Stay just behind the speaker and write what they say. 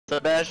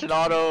Sebastian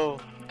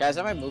auto. Guys,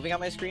 am I moving on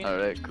my screen?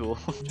 Alright, cool.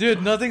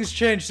 Dude, nothing's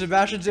changed.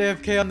 Sebastian's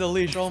AFK on the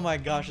leash. Oh my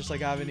gosh, it's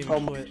like I haven't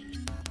even quit.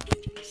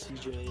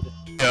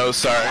 Yo,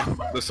 sorry.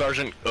 The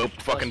sergeant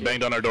fucking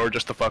banged on our door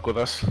just to fuck with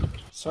us.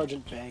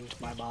 Sergeant banged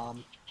my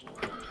mom.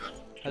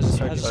 Has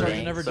the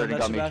sergeant never done that,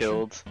 got me Sebastian?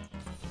 killed.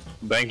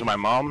 Banged my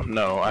mom?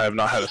 No, I have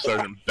not had a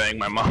sergeant bang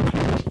my mom.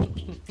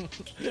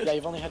 Yeah,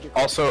 you've only had your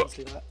Also,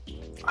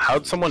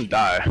 how'd someone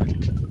die?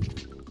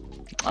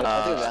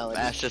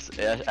 Ash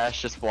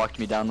just walked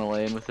me down the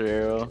lane with her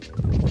arrow.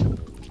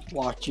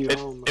 Walked you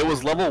home. It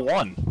was level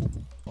 1.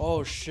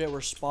 Oh shit,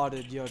 we're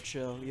spotted. Yo,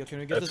 chill. Yo, can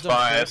we get this It's done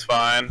fine, quick? it's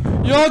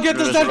fine. Yo, get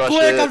this Just done rush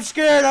quick! it. I'm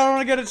scared. I don't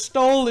want to get it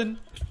stolen.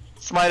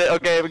 Smite it.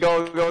 Okay, we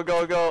go.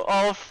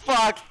 Oh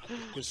fuck!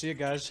 Good see you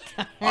guys.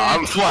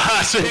 I'm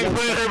flashing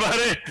later,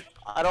 buddy.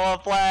 I don't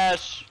want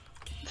flash.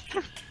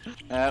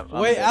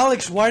 Wait,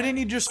 Alex, why didn't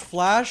you just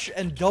flash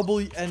and double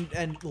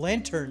and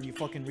lantern? You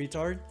fucking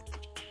retard.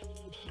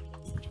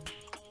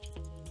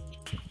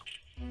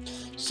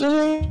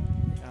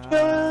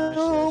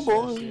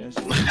 Yes.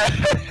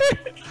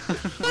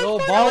 Yo,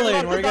 ball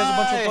lane, where you guys a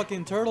bunch of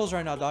fucking turtles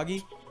right now,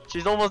 doggy?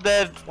 She's almost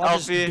dead.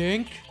 Watch this Alfie.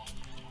 dink.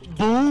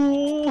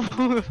 Boo!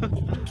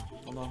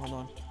 Hold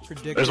on.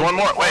 Predict. There's one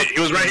more. Wait, he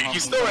was right.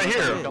 He's still right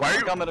here. Why are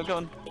you? I'm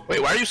coming.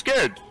 Wait, why are you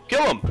scared?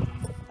 Kill him.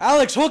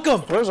 Alex, hook him!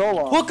 Where's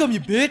Olaf? Hook him, you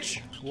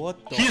bitch! What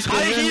the? He's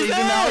He's in the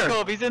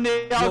alcove. He's in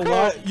the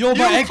alcove. Yo,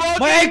 my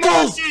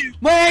ankles!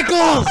 My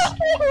ankles!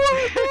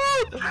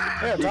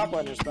 Here, top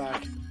laner's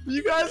back.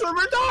 You guys are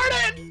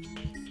retarded.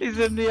 He's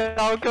in the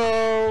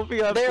alcove.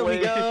 There we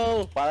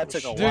go. Wow, that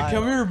took a Dude, while.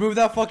 can we remove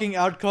that fucking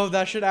alcove?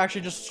 That shit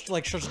actually just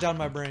like shuts down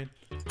my brain.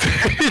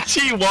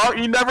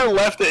 You never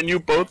left it, and you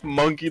both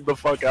monkeyed the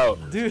fuck out.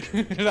 Dude,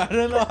 I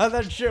don't know how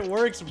that shit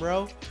works,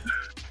 bro.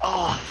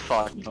 Oh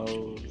fuck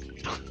no.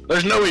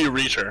 There's no way you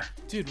reach her.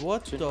 Dude,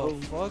 what the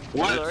fuck?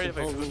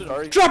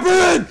 What? Drop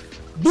her in!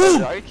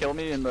 Boom! Already kill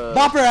me in the.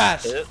 Bop her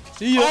ass!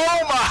 See ya!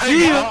 Oh my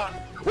See ya!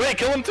 god! Wait,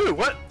 kill him too.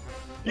 What?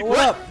 What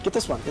up? Get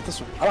this one. I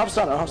don't have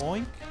stun.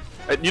 Boink.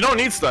 You don't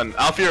need stun.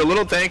 Alfie, you're a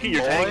little tanky.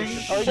 You're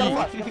tanky. Oh, you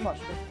got a flash.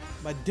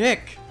 My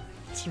dick.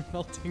 It's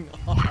melting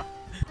off.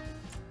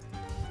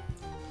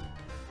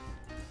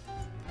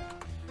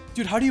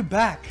 Dude, how do you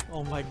back?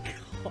 Oh my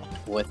god.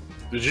 What?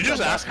 Did you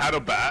just ask how to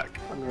back?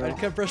 I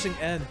kept pressing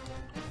N.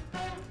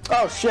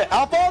 Oh shit,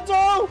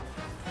 Alfonso!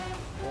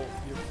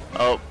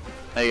 Oh,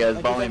 hey guys,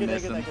 Bonk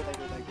missing.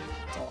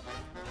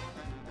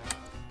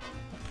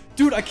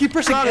 Dude, I keep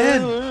pressing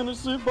N.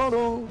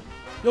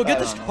 Yo, get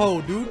this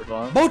hoe, dude.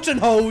 Boats and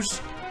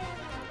hoes.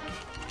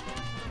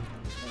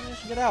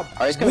 Get out.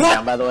 Alright, he's coming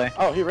down, by the way.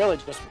 Oh, he really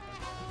just.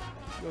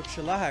 Yo,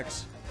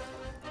 chillax.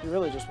 He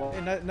really just won't.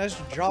 Hey, nice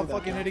job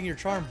fucking hitting your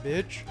charm,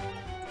 bitch.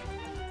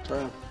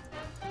 Bro.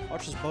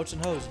 Watch this boats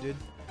and hoes, dude.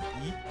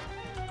 Yeet.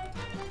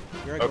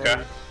 You're a Okay.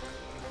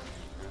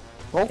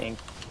 Oh.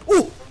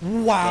 Ooh!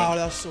 Wow,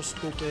 that was so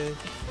stupid.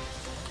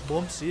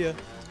 Boom, see ya.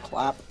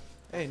 Clap.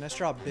 Hey, nice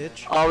job,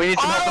 bitch. Oh, we need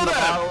some help in the Auto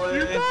battle. them!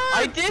 You died!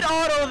 I did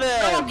auto No,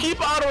 them! keep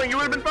autoing. You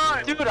would have been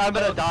fine. Dude, I'm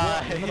gonna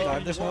die.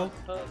 Dive this hoe.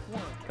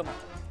 Come on.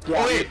 Yeah.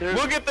 Oh wait,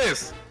 look at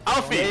this.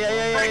 Alfie,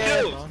 Yeah. free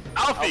kills.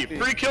 Alfie,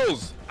 free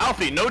kills.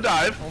 Alfie, no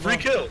dive, free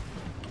kill.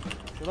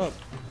 Shut up.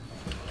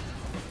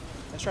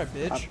 That's right,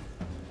 bitch.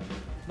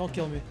 Don't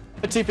kill me.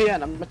 I'm a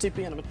TPN. I'm a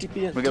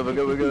TPN. We're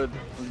good.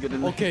 Let's get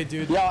in there. Okay,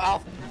 dude. Yo,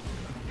 Alf.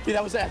 Dude,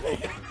 that was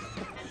epic.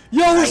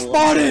 Yo, we're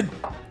spotted!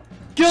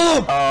 Kill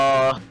him!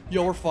 Uh,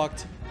 Yo, we're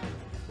fucked.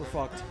 We're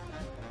fucked.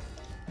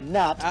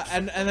 Not.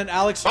 And then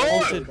Alex Oh!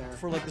 ulted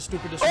for like the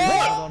stupidest reason.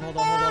 Oh! Hold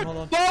on. Come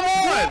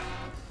on!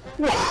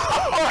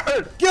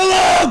 What? Kill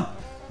him!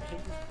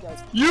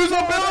 Use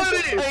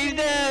ability! he's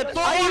dead!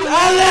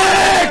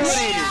 Alex!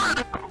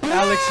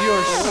 Alex, you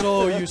are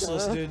so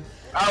useless, dude.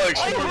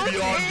 Alex, you are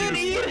beyond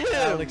you.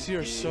 Alex, you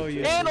are so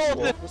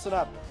useless. Listen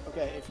up.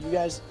 Okay, if you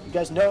guys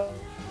know.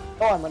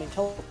 Oh, I'm running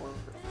teleport.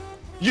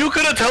 You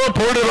could have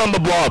teleported on the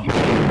blob.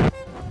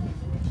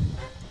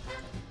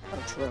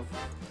 Oh, true.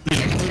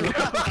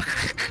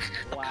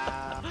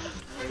 Wow.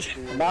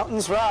 The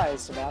mountains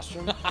rise,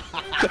 Sebastian. The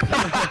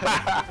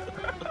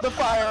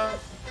fire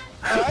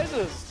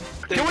rises.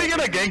 Can we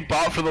get a gank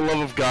bot for the love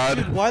of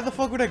God? Why the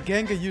fuck would I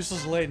gank a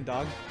useless lane,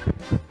 dog?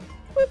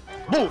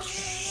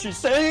 She's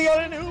saying I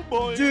got a new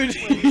boy. Dude.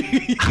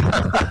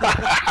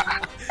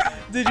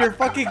 Dude, your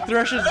fucking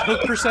Thresh's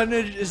hook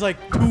percentage is like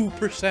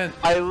 2%.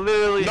 I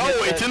literally. No, hit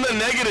it's that. in the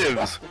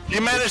negatives. He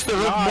managed to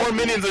hook more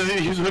minions than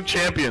he's hooked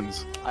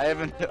champions.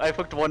 I've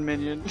hooked one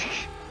minion.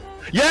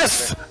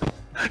 Yes!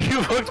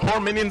 You've hooked more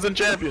minions than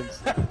champions.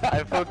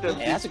 I've hooked at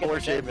Yeah, that's a least good 4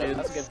 percentage, bro. champions.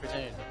 That's a good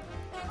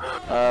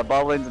percentage.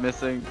 Bot lane's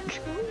missing.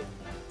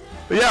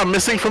 Yeah, I'm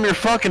missing from your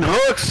fucking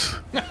hooks.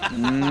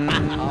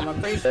 I'm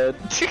pretty sure.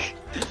 Dead.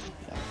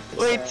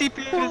 Wait, TP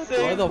is Why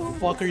safe. the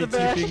fuck are you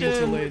TPing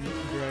into lane,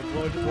 Greg?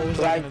 What was But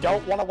that I gonna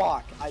don't do? want to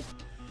walk.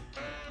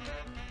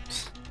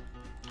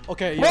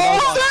 Okay, yeah,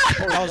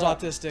 that was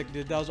autistic,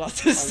 dude. That was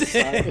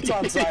autistic. It's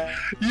on site.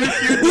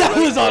 That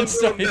was on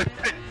site.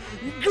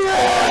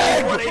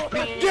 Greg!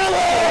 Kill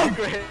him!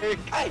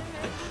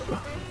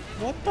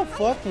 What the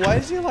fuck? Why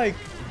is he like?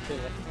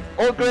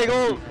 Oh, Greg,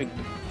 oh!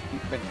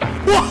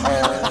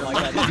 Oh my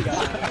god, you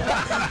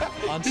got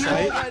it. On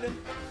site?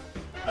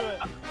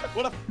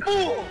 What a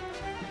fool!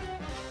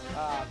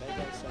 Ah, they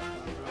got stuff.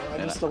 I'm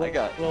Man, just a I little,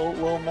 got-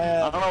 little I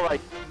mad. don't know,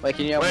 like, Wait,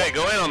 can you have Wait,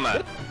 go in on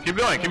that. Keep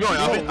going, keep going.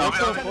 I'll be.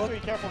 10 and 3,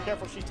 careful,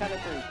 careful, she's 10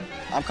 and 3.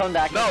 I'm coming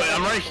back. No,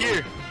 I'm right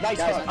here. Nice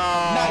Guys, run.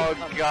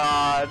 oh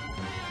god.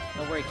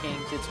 Don't worry,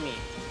 Kings, it's me.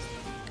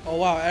 Oh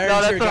wow, Aaron's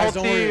that's here, the guys.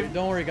 whole Don't worry, team.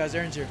 don't worry, guys.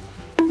 Aaron's here.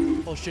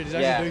 Oh shit, he's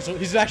Yeah.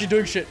 he's actually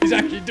doing shit. He's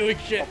actually doing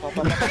shit.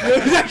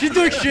 He's actually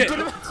doing shit.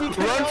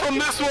 Run from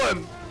this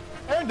one.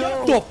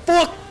 No. The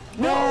fuck?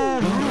 No.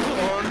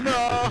 Oh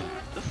no.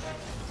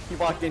 He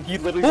walked in, he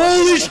literally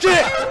Holy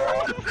shit!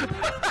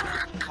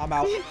 I'm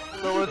out.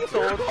 No one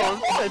told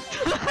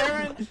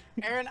us.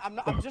 Aaron,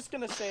 I'm just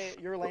gonna say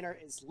your laner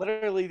is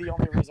literally the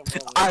only reason we're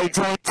I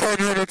drank 10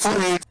 minutes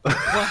late.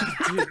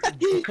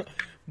 Dude,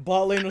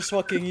 bot lane was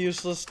fucking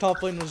useless.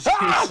 Top lane was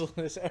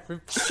useless.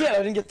 Shit, I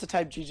didn't get to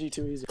type GG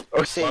too easy.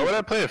 Why would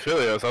I play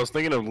Aphelios? I was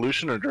thinking of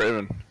Lucian or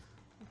Draven.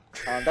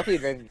 Definitely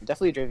Draven.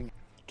 Definitely Draven.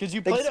 Cause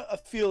you played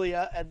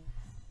Ophelia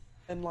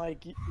and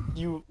like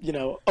you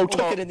know took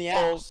it in the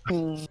ass.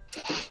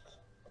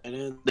 And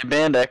then They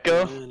banned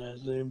Echo?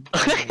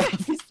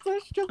 He's so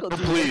struggled.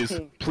 Please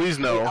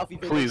no.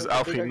 Please,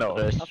 Alfie,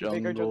 no.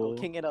 Jungle.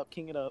 King it up,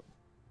 king it up.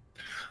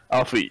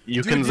 Alfie,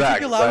 you Dude, can do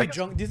Zac. you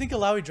think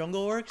Alawi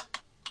jungle works?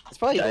 It's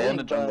probably Yeah, Lloyd, and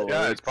the jungle.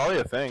 Yeah, it's probably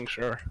a thing,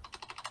 sure.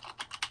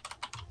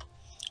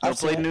 I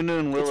played Nunu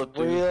and Willow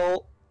too.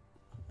 real.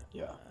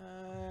 yeah.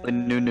 Play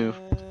Nunu.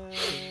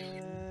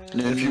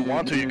 If you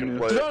want to, you can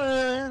play it.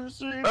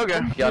 Okay.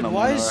 Yeah, Dude, no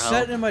why more is help.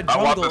 Set in my I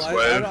want jungle? this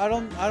wave. I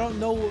don't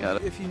know Got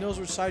it. if he knows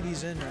which side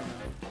he's in right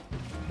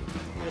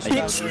now.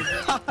 Yes,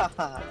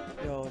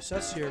 yo,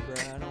 Set's here, bro.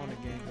 I don't want to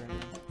gank right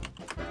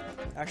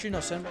now. Actually, no.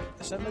 Set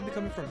might be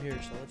coming from here,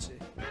 so let's see.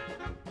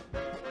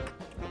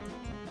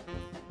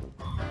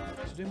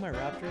 He's doing my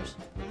Raptors.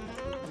 Oh,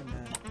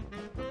 man.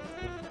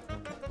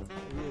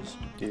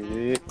 He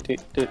is.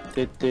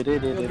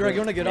 Yo, Greg,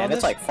 you wanna get on It's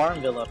this? like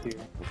Farmville up here.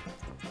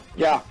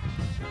 Yeah.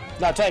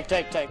 No, take.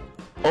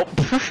 Oh.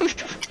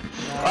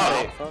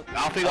 Oh,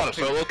 Alfie got a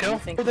solo kill?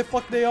 Where the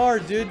fuck they are,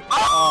 dude?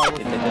 Oh,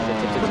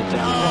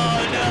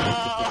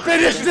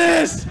 Finish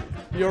this!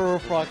 You're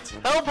fucked.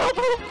 Help, help,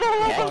 help, Yeah,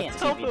 I help, can't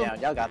help, TP down.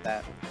 Y'all got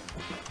that.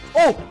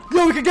 Oh,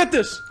 yo, we can get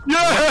this.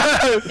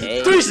 Yes!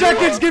 Hey. 3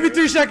 seconds. Give me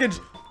 3 seconds.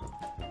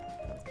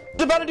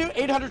 It's about to do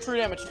 800 true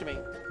damage to me.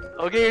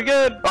 Okay, you're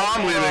good. Oh,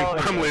 I'm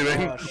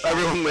leaving. Oh, shit.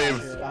 Everyone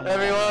leave.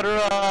 Everyone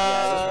Yeah, run.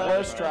 this is the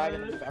worst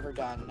dragon we've ever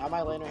done. Now my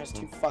laner has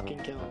 2 fucking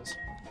kills.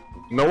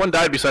 No one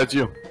died besides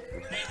you.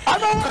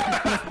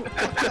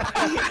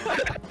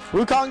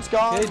 Wukong's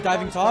gone. Okay,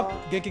 diving Wukong's top,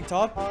 gone. ganking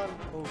top. Oh,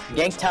 shit.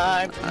 Gank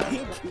time.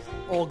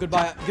 Oh,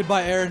 goodbye,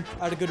 Aaron.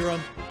 I had a good run.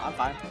 I'm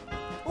fine.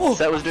 Oh,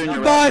 Set was doing your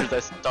goodbye. Raptors. I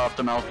stopped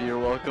him, Alfie. You're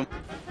welcome.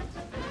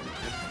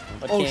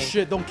 But Oh King.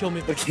 shit! Don't kill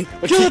me. Okay.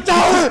 Kill the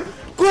tower,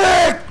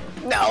 quick!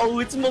 No,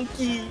 it's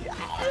monkey.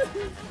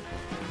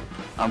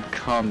 I'm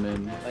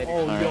coming.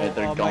 Oh, Alright, yo,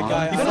 they're my gone.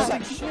 guy. What I is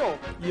don't, that shield?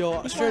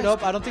 yo, straight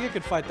up, I don't think I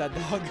could fight that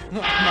dog.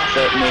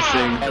 Set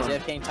missing. Guys,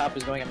 AFK top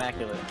is going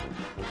immaculate.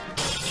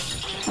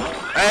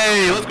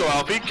 Hey, let's go,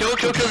 Alfie. Kill.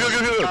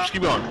 Just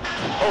keep going.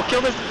 Oh,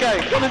 kill this guy.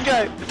 Kill this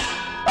guy.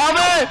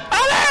 Alfie!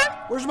 Alfie!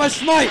 Where's my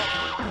smite?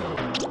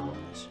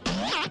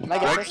 Can I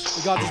get this?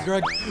 We got this,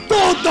 Greg.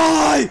 Don't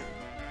die!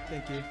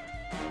 Thank you.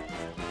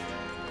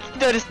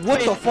 That is What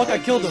the fuck? I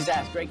killed Eat him. his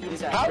ass, Greg, eat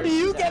his ass. How Greg, do eat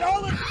you his get ass.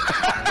 all of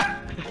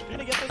You're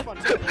gonna get this one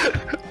too.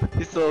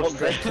 He's so Oh,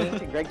 Greg upset.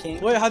 King, Greg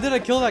King. Wait, how did I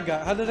kill that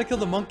guy? How did I kill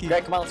the monkey?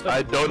 Greg, come on, let's go.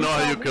 I don't know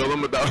how you killed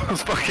him, but that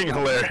was fucking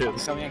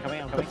hilarious. I'm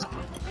coming.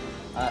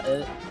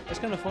 That's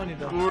kind of funny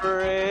though.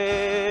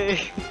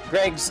 Great.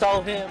 Greg,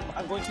 stall him.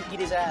 I'm going to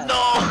eat his ass.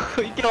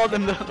 No! You killed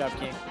him though. Good job,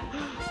 King.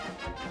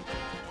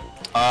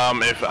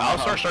 If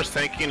Alistar starts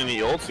tanking and he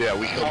ults, yeah,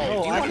 we kill him.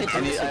 Oh, you I wanted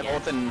can to I do have this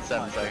ult in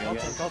 7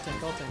 seconds. Colton,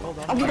 hold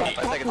on. 5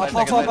 seconds, I'll 5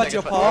 pop seconds, up 5 at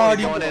your seconds.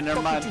 party. Going in,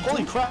 never mind.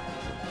 Holy crap.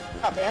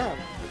 Aaron.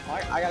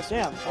 I got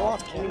damn.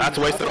 Hold on. That's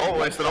wasted ult.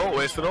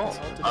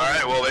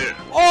 Alright, well,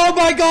 Oh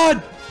my god!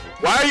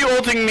 why are you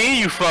ulting me,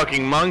 you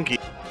fucking monkey?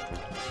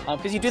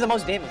 Because you do the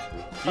most damage.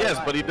 Yes,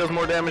 but he does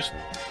more damage.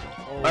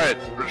 Alright,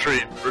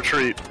 retreat.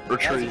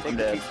 I'm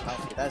dead.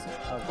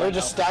 They're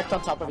just stacked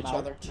on top of each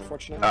other,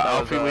 unfortunately.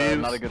 Alfie leaves.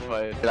 Not a good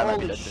fight. I might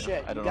be Holy dead too.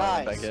 shit, I don't you know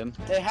if guys. I'm back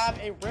in. They have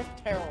a Rift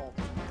Herald.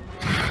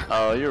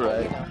 Oh, you're Oh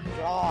right. my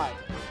god.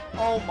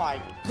 Oh my.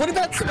 What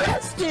about How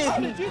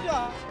Sebastian? did you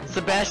die?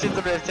 Sebastian's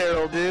a Rift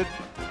Herald, dude.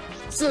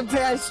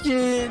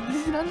 Sebastian! This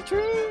is not a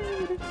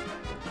trade!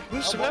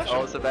 Who's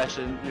Oh,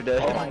 Sebastian, you're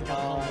dead. Oh my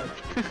god.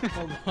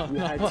 Hold on. You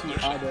had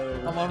to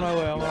auto. I'm on my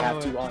way. You have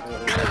to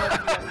auto.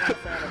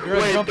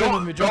 Greg, Wait, jump in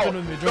with me. Jump in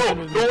don't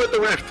with me. let the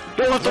rift.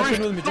 Don't let the Jump in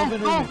rift. with me. Jump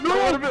in with me. No,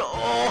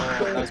 oh.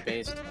 That was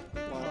based.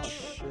 Oh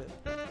shit.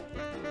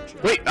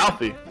 Wait,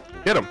 Alfie,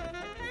 hit him.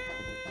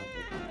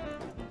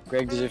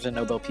 Greg deserves a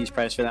Nobel Peace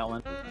Prize for that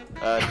one.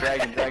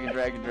 Dragon.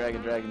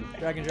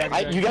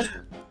 You guys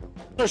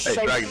are so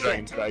Hey,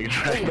 shit. dragon.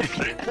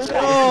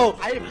 Oh!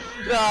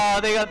 Oh,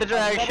 they got the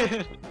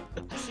dragon.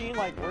 machine,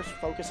 like, we're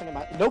focusing on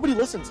my... Nobody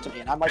listens to me,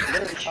 and I'm, like,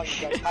 literally telling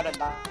you guys how to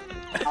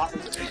not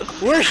listen to me.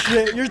 We're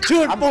shit. You're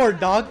 2 and 4,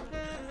 dog.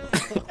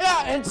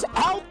 Yeah, and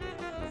how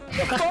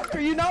the fuck are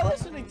you not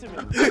listening to me?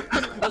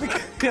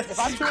 If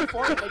I'm 2 and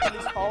 4 and making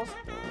these calls...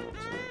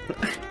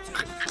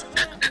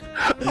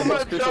 I'm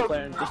gonna choke.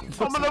 I'm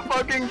gonna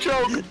fucking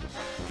choke.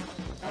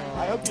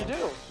 I hope you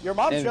do. Your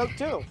mom's joke,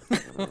 too.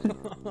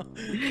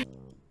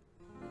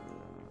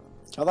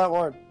 Kill that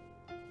ward.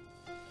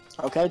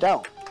 Okay,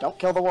 don't. Don't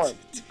kill the ward.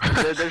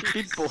 There's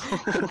people.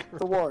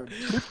 The ward.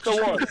 Keep the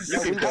ward.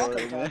 Yeah, we want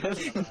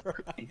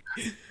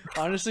it,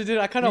 Honestly, dude,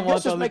 I kind of you want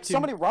guys the just other make team. so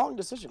many wrong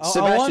decisions.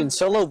 Sebastian,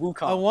 solo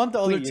Wukong. I want the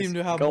other Please, team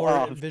to have go more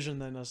off. vision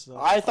than us, though.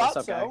 I thought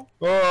What's up,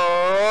 so.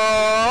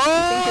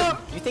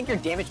 You think your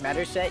damage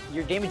matters, Set?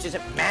 Your damage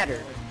doesn't matter.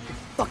 You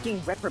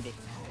fucking reprobate.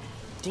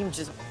 Damage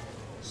doesn't...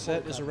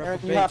 Set is a Aaron,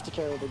 reprobate. you have to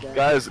carry the game.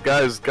 Guys,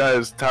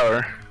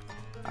 tower.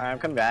 Alright, I'm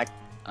coming back.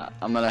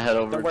 I'm gonna head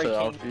over Don't worry, to King.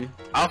 Alfie.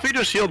 Alfie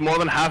just healed more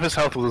than half his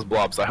health with his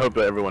blobs. I hope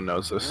that everyone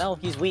knows this. No,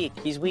 he's weak.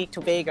 He's weak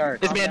to Vagar.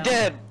 This Calm man down.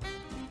 dead!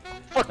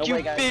 Fuck Don't you,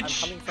 worry, guys.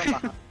 bitch! I'm coming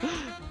from behind.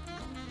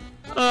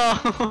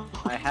 Oh.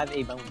 I have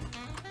a bone.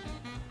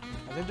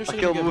 I think they're I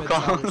still killed gonna get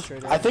Wukong. mid-tower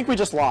straight I up. think we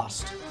just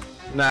lost.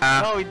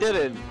 Nah. No, we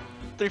didn't.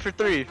 3 for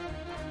 3.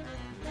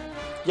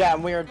 Yeah,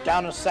 and we are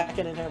down a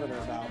second inhibitor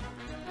about.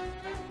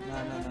 No.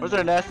 Where's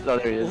our nest? Oh,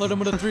 there he We'll is. hit him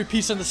with a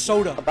 3-piece and the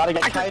soda. About to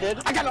get kited.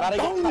 I got about a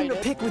to bone get to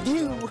kited. pick with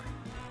you.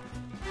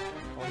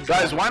 Oh, he's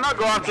Guys, gone. why not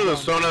go after the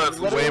Sona that's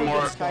Literally way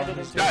more... gets kited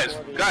into a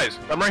Guys,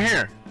 4v. I'm right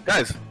here.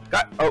 Guys, oh,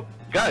 I'm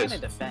guys.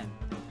 gonna defend.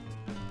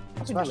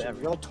 Sebastian,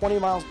 you're like 20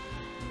 miles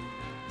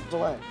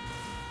away.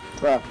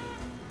 Bro.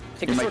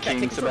 Take You're a my shortcut,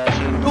 king, take a shortcut.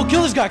 Sebastian. Go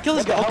kill this guy. Kill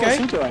this What the guy.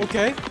 hell is Okay. he doing?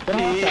 Okay.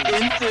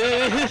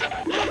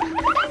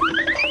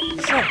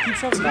 Keep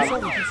shoving.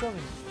 Keep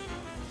shoving.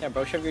 Yeah,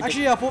 bro, shove your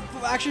Actually, yeah.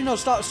 Actually, no.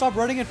 Stop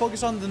running and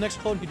focus on the next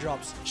clone he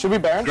drops. Should we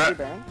Baron? Should we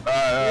Gra- Baron?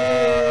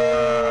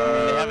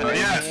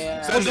 Yes.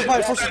 Yeah. Send Force the it.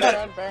 fight, force the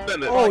Send fight. it.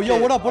 Send it. Oh, yo,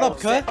 what up,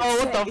 cut? Oh,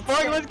 what the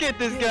fuck? Let's get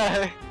this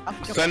guy.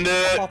 Send Pop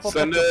it. up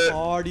Send at the it.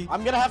 party.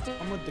 I'm gonna have to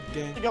I'm with the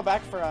gang. go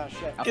back for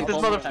shit. Get this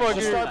Pull one more time, motherfucker.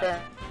 Just pull one start more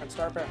Baron.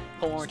 Start Baron. time.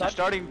 Pull one more time.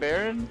 Starting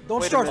Baron? Don't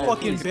Wait a start minute.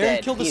 fucking He's Baron.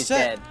 dead. Kill the He's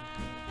set. dead.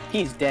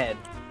 He's dead.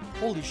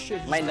 Holy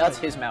shit. My he's nuts,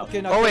 dead. his mouth.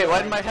 Okay, now Oh kill wait, the why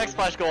guy. did my hex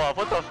splash go off?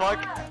 What the fuck?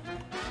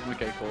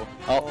 Okay, cool.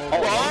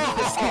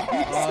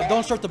 Oh,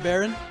 Don't start the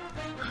Baron.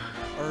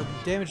 Our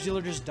damage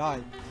dealer just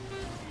died.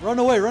 Run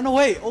away, run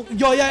away. Oh,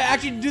 yo, yeah,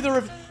 actually do the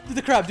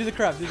crab, do the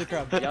crab.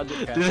 Yeah, I'll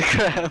do Do the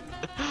crap.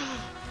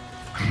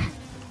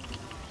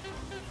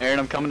 Aaron,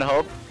 I'm coming to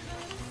help.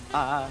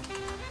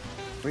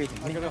 Breathe.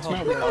 I'm gonna help.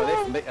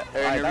 Oh,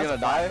 Aaron, you're gonna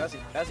die?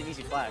 That's an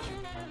easy flash.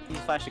 Easy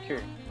flash secure.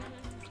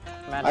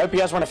 Man, I hope you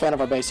guys weren't a fan of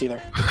our base either.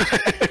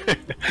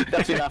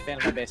 definitely not a fan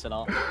of my base at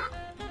all.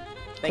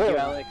 Thank you,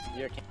 Alex.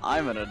 You're a king.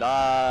 I'm gonna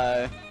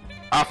die.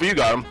 Alpha, you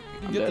got him. We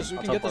can get this, we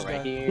I'll can get this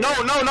teleport guy. right here. No,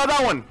 not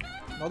that one.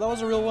 No, that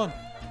was a real one.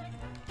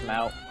 I'm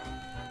out.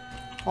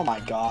 Oh my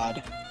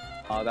god.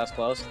 Oh, that's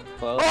close.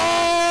 Close.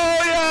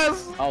 Oh,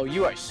 yes. Oh,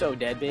 you are so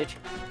dead, bitch.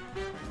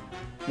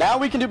 Now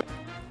we can do.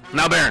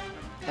 Now Baron.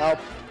 Help.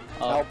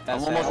 Oh, Nope.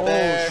 that's I'm almost Oh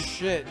there.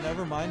 shit,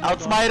 never mind.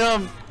 Outsmite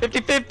him.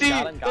 50-50.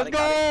 Got him, Let's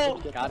go.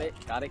 Got it.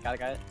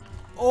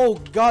 Oh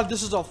god,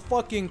 this is a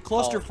fucking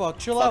clusterfuck.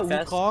 Chill out, fuck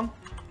fest. Wukong.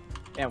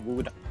 And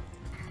wooed.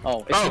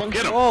 Oh, it's Oh,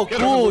 get him. Oh, Get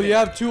him. cool. You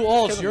have 2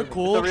 ults. You're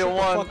cool. The real Shut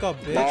one. the fuck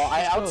up, bitch. No,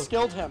 I Let's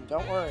go. outskilled him.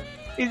 Don't worry.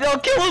 He's gonna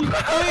kill him.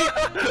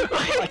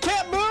 I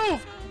can't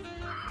move.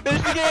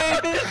 Finish the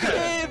game. Finish the I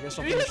game. guess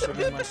I'll finish the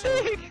game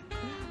myself.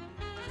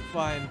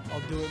 Fine, I'll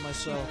do it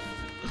myself.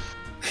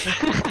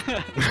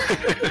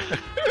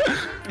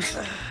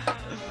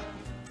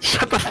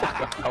 Shut the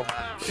fuck up.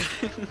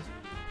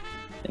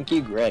 Thank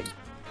you, Greg.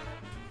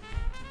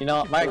 You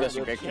know, my goes to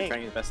You're Greg for king.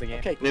 trying his best of the game.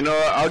 Okay. You know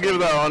what? I'll give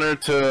that honor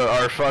to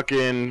our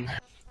fucking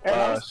Aaron,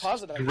 I was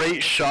positive.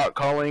 great shot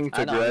calling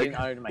to I know, I'm Greg. giving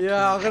honor to my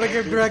Yeah, I'm gonna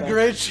give Greg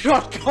great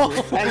shot call.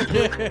 Thank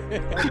you.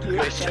 Thank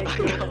you. Thank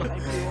you.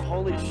 Thank you.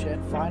 Holy shit.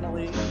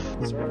 Finally.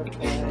 Sort of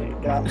 20.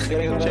 Got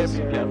Getting the it.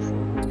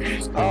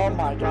 champion. Oh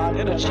my god.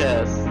 In a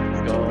chest.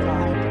 Let's go.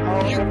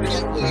 Oh, You get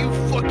what you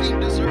fucking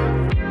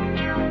deserve.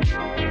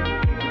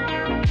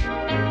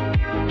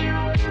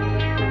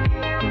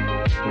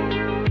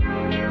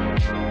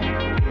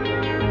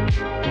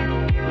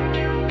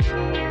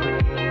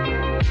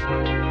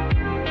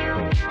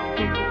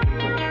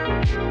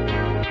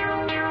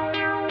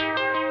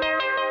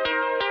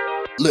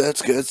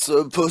 Let's get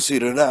some pussy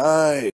tonight.